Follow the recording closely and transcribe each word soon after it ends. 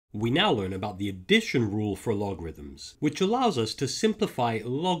We now learn about the addition rule for logarithms, which allows us to simplify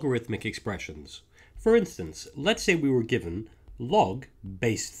logarithmic expressions. For instance, let's say we were given log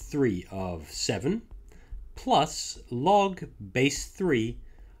base 3 of 7 plus log base 3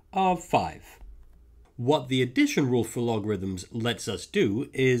 of 5. What the addition rule for logarithms lets us do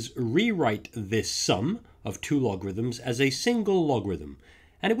is rewrite this sum of two logarithms as a single logarithm,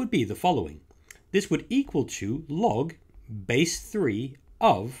 and it would be the following. This would equal to log base 3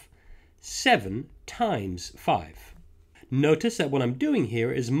 of 7 times 5. Notice that what I'm doing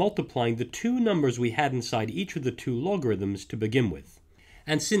here is multiplying the two numbers we had inside each of the two logarithms to begin with.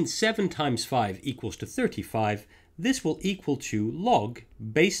 And since 7 times 5 equals to 35, this will equal to log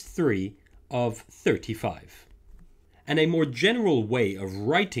base 3 of 35. And a more general way of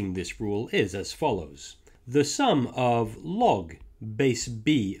writing this rule is as follows. The sum of log base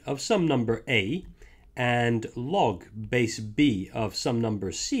b of some number a and log base b of some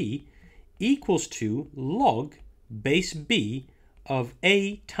number c equals to log base b of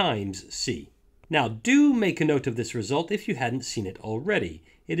a times c. Now do make a note of this result if you hadn't seen it already.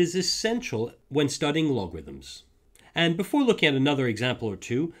 It is essential when studying logarithms. And before looking at another example or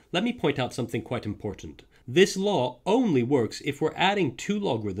two, let me point out something quite important. This law only works if we're adding two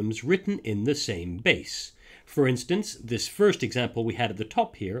logarithms written in the same base. For instance, this first example we had at the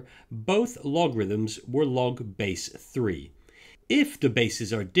top here, both logarithms were log base 3. If the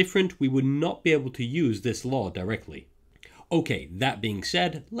bases are different, we would not be able to use this law directly. Okay, that being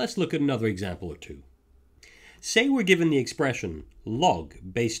said, let's look at another example or two. Say we're given the expression log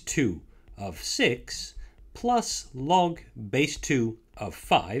base 2 of 6 plus log base 2 of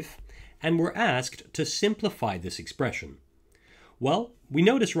 5, and we're asked to simplify this expression. Well, we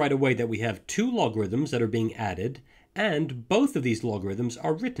notice right away that we have two logarithms that are being added, and both of these logarithms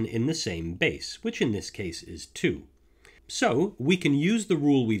are written in the same base, which in this case is 2. So we can use the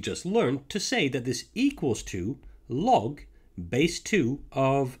rule we've just learned to say that this equals to log base 2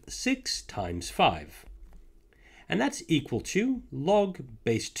 of 6 times 5. And that's equal to log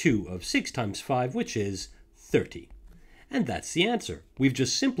base 2 of 6 times 5, which is 30. And that's the answer. We've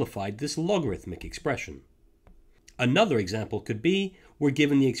just simplified this logarithmic expression. Another example could be, we're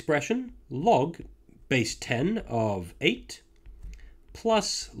given the expression log base 10 of 8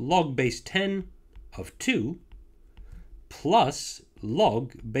 plus log base 10 of 2 plus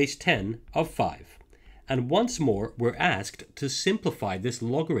log base 10 of 5. And once more, we're asked to simplify this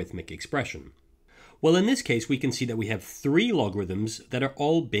logarithmic expression. Well, in this case, we can see that we have three logarithms that are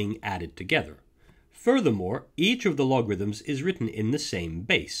all being added together. Furthermore, each of the logarithms is written in the same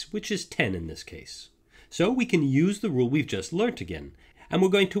base, which is 10 in this case. So we can use the rule we've just learnt again, and we're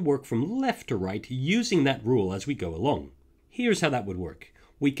going to work from left to right using that rule as we go along. Here's how that would work.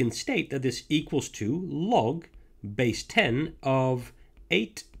 We can state that this equals to log base 10 of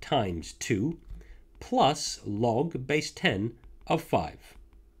 8 times 2 plus log base 10 of 5.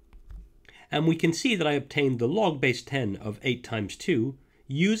 And we can see that I obtained the log base 10 of 8 times 2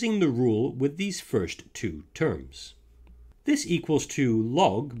 using the rule with these first two terms. This equals to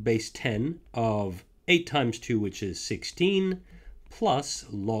log base 10 of 8 times 2, which is 16, plus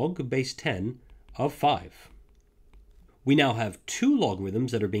log base 10 of 5. We now have two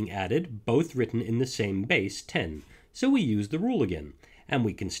logarithms that are being added, both written in the same base, 10. So we use the rule again, and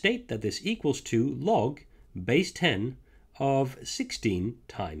we can state that this equals to log base 10 of 16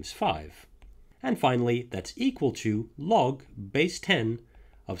 times 5. And finally, that's equal to log base 10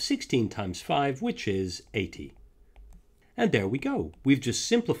 of 16 times 5, which is 80. And there we go. We've just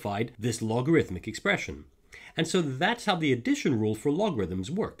simplified this logarithmic expression. And so that's how the addition rule for logarithms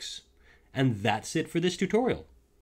works. And that's it for this tutorial.